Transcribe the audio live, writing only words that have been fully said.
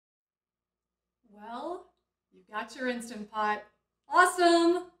got your Instant Pot.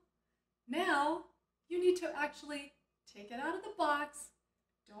 Awesome! Now you need to actually take it out of the box.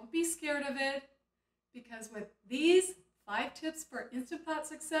 Don't be scared of it, because with these 5 tips for Instant Pot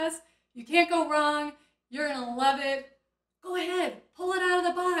success, you can't go wrong. You're gonna love it. Go ahead, pull it out of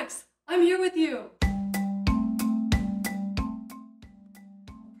the box. I'm here with you.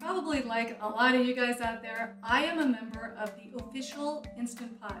 Probably like a lot of you guys out there, I am a member of the official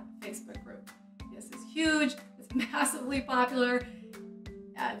Instant Pot Facebook group. This is huge, it's massively popular.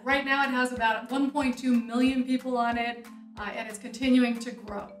 Right now it has about 1.2 million people on it, and it's continuing to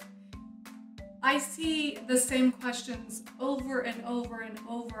grow. I see the same questions over and over and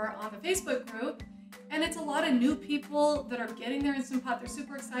over on the Facebook group, and it's a lot of new people that are getting their Instant Pot. They're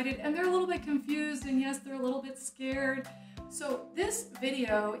super excited, and they're a little bit confused, and yes, they're a little bit scared. So this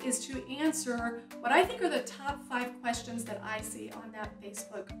video is to answer what I think are the top 5 questions that I see on that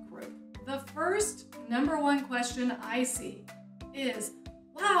Facebook group. The first #1 question I see is,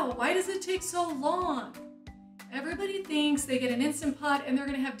 wow, why does it take so long? Everybody thinks they get an Instant Pot and they're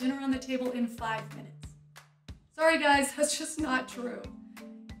gonna have dinner on the table in 5 minutes. Sorry guys, that's just not true.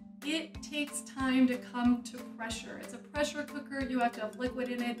 It takes time to come to pressure. It's a pressure cooker, you have to have liquid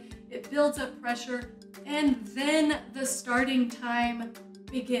in it, it builds up pressure, and then the starting time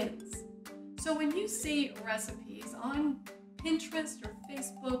begins. So when you see recipes on Pinterest or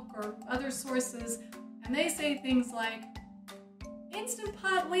Facebook or other sources, and they say things like, Instant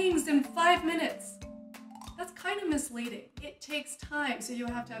Pot wings in 5 minutes, that's kind of misleading. It takes time, so you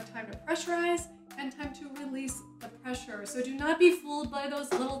have to have time to pressurize and time to release the pressure. So do not be fooled by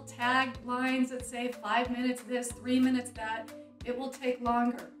those little tag lines that say 5 minutes this, 3 minutes that. It will take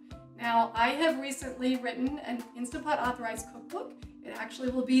longer. Now, I have recently written an Instant Pot authorized cookbook. It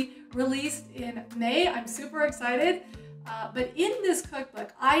actually will be released in May. I'm super excited. But in this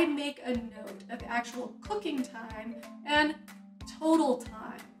cookbook, I make a note of actual cooking time and total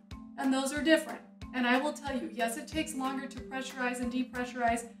time. And those are different. And I will tell you, yes, it takes longer to pressurize and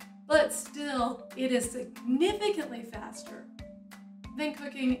depressurize, but still, it is significantly faster than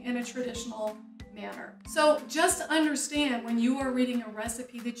cooking in a traditional manner. So just understand when you are reading a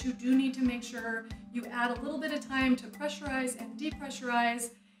recipe that you do need to make sure you add a little bit of time to pressurize and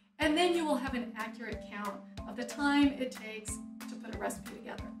depressurize, and then you will have an accurate count of the time it takes to put a recipe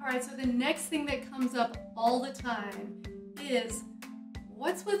together. All right, so the next thing that comes up all the time is,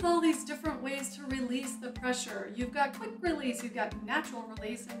 what's with all these different ways to release the pressure? You've got quick release, you've got natural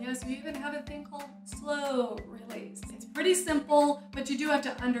release, and yes, you even have a thing called slow release. It's pretty simple, but you do have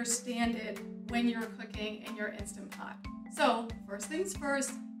to understand it when you're cooking in your Instant Pot. So first things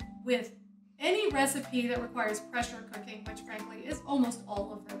first, with any recipe that requires pressure cooking, which frankly is almost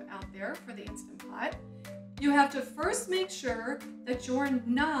all of them out there for the Instant Pot, you have to first make sure that your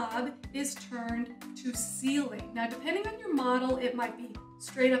knob is turned to sealing. Now, depending on your model, it might be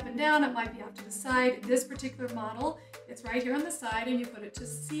straight up and down, it might be off to the side. This particular model, it's right here on the side, and you put it to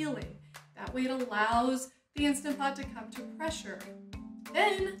sealing. That way it allows the Instant Pot to come to pressure.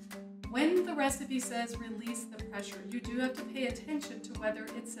 Then, when the recipe says release the pressure, you do have to pay attention to whether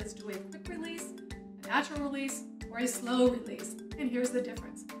it says do a quick release, a natural release, or a slow release. And here's the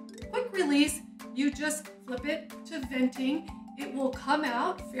difference. Quick release, you just flip it to venting. It will come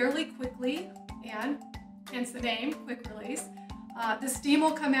out fairly quickly, and hence the name, quick release. The steam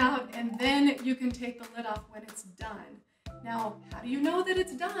will come out, and then you can take the lid off when it's done. Now, how do you know that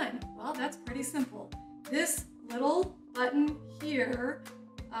it's done? Well, that's pretty simple. This little button here,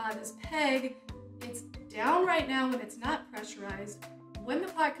 this peg, it's down right now when it's not pressurized. When the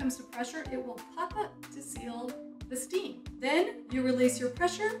pot comes to pressure, it will pop up to seal the steam. Then you release your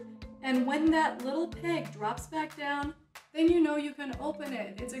pressure, and when that little peg drops back down, then you know you can open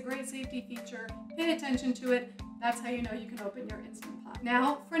it. It's a great safety feature. Pay attention to it. That's how you know you can open your Instant Pot.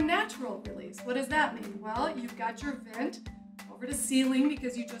 Now, for natural release, what does that mean? Well, you've got your vent over to sealing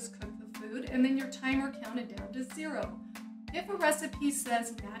because you just cooked the food, and then your timer counted down to 0. If a recipe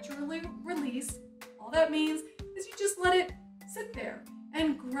says naturally release, all that means is you just let it sit there,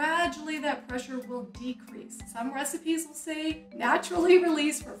 and gradually that pressure will decrease. Some recipes will say naturally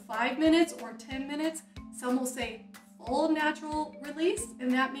release for 5 minutes or 10 minutes. Some will say full natural release,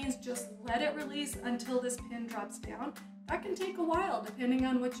 and that means just let it release until this pin drops down. That can take a while depending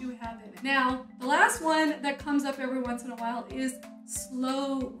on what you have in it. Now, the last one that comes up every once in a while is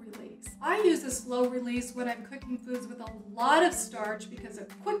slow release. I use a slow release when I'm cooking foods with a lot of starch, because a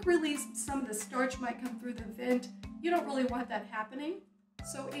quick release, some of the starch might come through the vent. You don't really want that happening.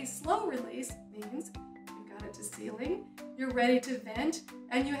 So a slow release means you've got it to sealing, you're ready to vent,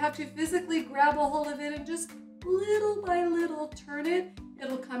 and you have to physically grab a hold of it and just little by little turn it.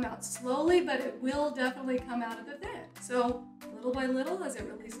 It'll come out slowly, but it will definitely come out of the vent. So little by little, as it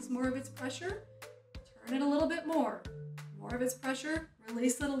releases more of its pressure, turn it a little bit more. More of its pressure,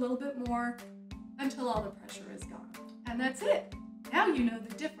 release it a little bit more until all the pressure is gone. And that's it. Now you know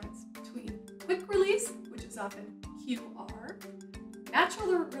the difference between quick release, which is often QR,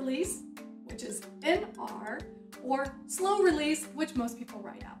 natural release, which is NR, or slow release, which most people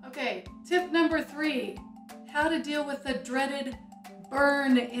write out. Okay, tip number 3, how to deal with the dreaded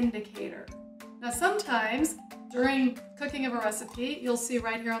burn indicator. Now sometimes during cooking of a recipe, you'll see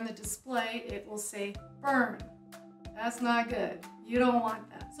right here on the display, it will say burn. That's not good. You don't want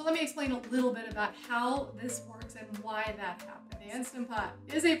that. So let me explain a little bit about how this works and why that happens. The Instant Pot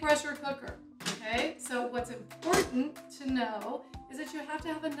is a pressure cooker, okay? So what's important to know is that you have to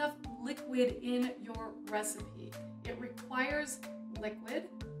have enough liquid in your recipe. It requires liquid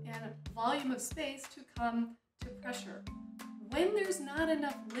and volume of space to come to pressure. When there's not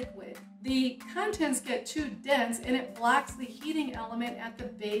enough liquid, the contents get too dense and it blocks the heating element at the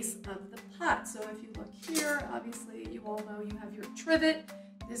base of the pot. So if you look here, obviously you all know you have your trivet.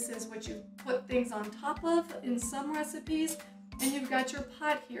 This is what you put things on top of in some recipes. And you've got your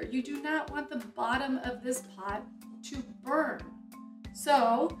pot here. You do not want the bottom of this pot to burn.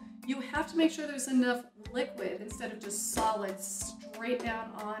 So you have to make sure there's enough liquid instead of just solid straight down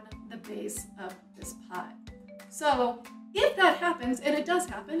on the base of this pot. So if that happens, and it does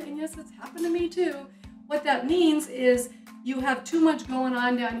happen, and yes, it's happened to me too, what that means is you have too much going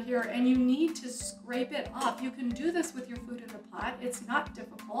on down here and you need to scrape it off. You can do this with your food in the pot. It's not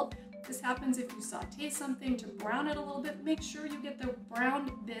difficult. This happens if you saute something to brown it a little bit. Make sure you get the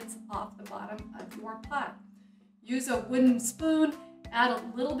brown bits off the bottom of your pot. Use a wooden spoon, add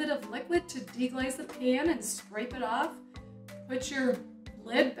a little bit of liquid to deglaze the pan and scrape it off. Put your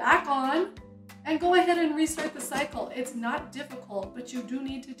lid back on and go ahead and restart the cycle. It's not difficult, but you do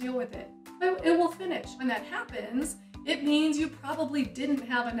need to deal with it. But it will finish. When that happens, it means you probably didn't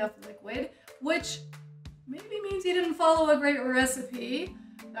have enough liquid, which maybe means you didn't follow a great recipe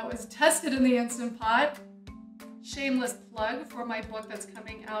that was tested in the Instant Pot. Shameless plug for my book that's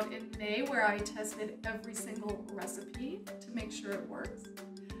coming out in May, where I tested every single recipe to make sure it works.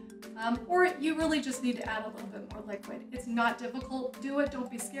 Or you really just need to add a little bit more liquid. It's not difficult. Do it.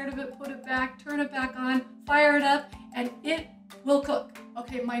 Don't be scared of it. Put it back, turn it back on, fire it up, and it will cook.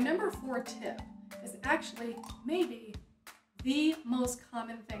 Okay, my number 4 tip is actually maybe the most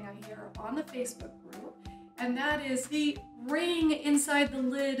common thing I hear on the Facebook group, and that is the ring inside the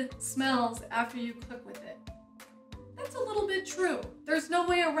lid smells after you cook with it. That's a little bit true. There's no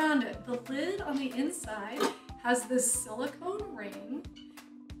way around it. The lid on the inside has this silicone ring,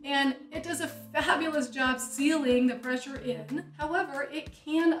 and it does a fabulous job sealing the pressure in. However, it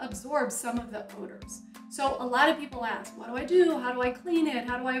can absorb some of the odors. So a lot of people ask, what do I do? How do I clean it?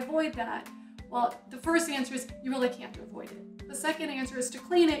 How do I avoid that? Well, the first answer is you really can't avoid it. The second answer is to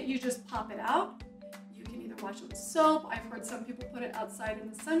clean it, you just pop it out. You can either wash it with soap. I've heard some people put it outside in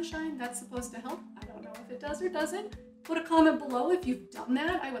the sunshine. That's supposed to help. I don't know if it does or doesn't. Put a comment below if you've done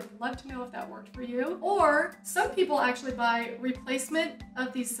that. I would love to know if that worked for you. Or some people actually buy replacement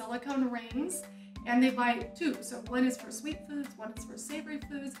of these silicone rings, and they buy 2. So one is for sweet foods, one is for savory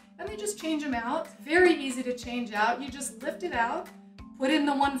foods, and they just change them out. It's very easy to change out. You just lift it out, put in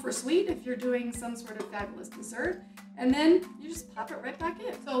the one for sweet if you're doing some sort of fabulous dessert, and then you just pop it right back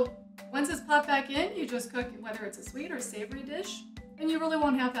in. So once it's popped back in, you just cook whether it's a sweet or savory dish, and you really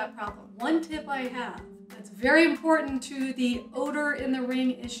won't have that problem. One tip I have that's very important to the odor in the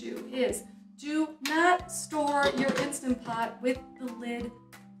ring issue is do not store your Instant Pot with the lid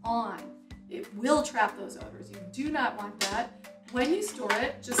on. It will trap those odors. You do not want that. When you store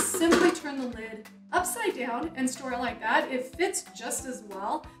it, just simply turn the lid upside down and store it like that. It fits just as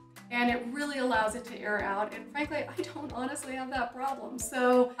well, and it really allows it to air out. And frankly, I don't honestly have that problem.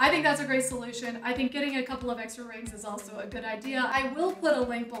 So I think that's a great solution. I think getting a couple of extra rings is also a good idea. I will put a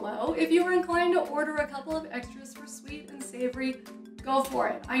link below. If you are inclined to order a couple of extras for sweet and savory, go for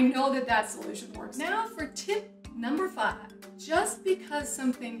it. I know that that solution works. Now for tip number 5. Just because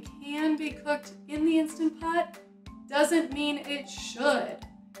something can be cooked in the Instant Pot doesn't mean it should.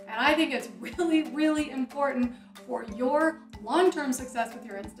 And I think it's really, really important for your long-term success with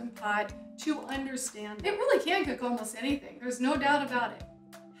your Instant Pot to understand it really can cook almost anything. There's no doubt about it.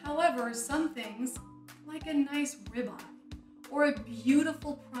 However, some things, like a nice ribeye or a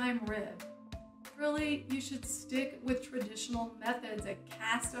beautiful prime rib, really you should stick with traditional methods, a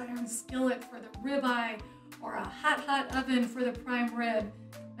cast iron skillet for the ribeye or a hot oven for the prime rib,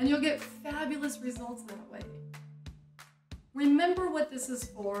 and you'll get fabulous results that way. remember what this is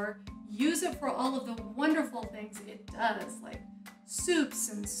for. Use it for all of the wonderful things it does, like soups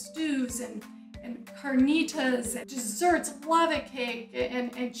and stews and carnitas, and desserts, lava cake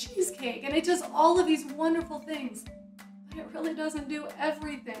and cheesecake, and it does all of these wonderful things. But it really doesn't do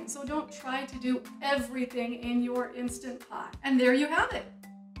everything, so don't try to do everything in your Instant Pot. And there you have it.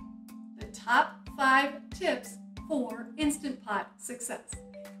 The top 5 tips for Instant Pot success.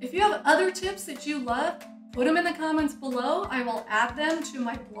 If you have other tips that you love, put them in the comments below. I will add them to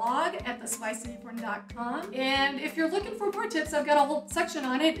my blog at thespicyapron.com. And if you're looking for more tips, I've got a whole section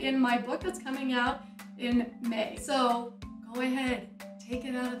on it in my book that's coming out in May. So go ahead, take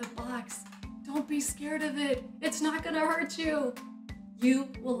it out of the box. Don't be scared of it. It's not gonna hurt you. You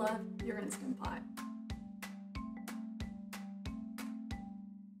will love your Instant Pot.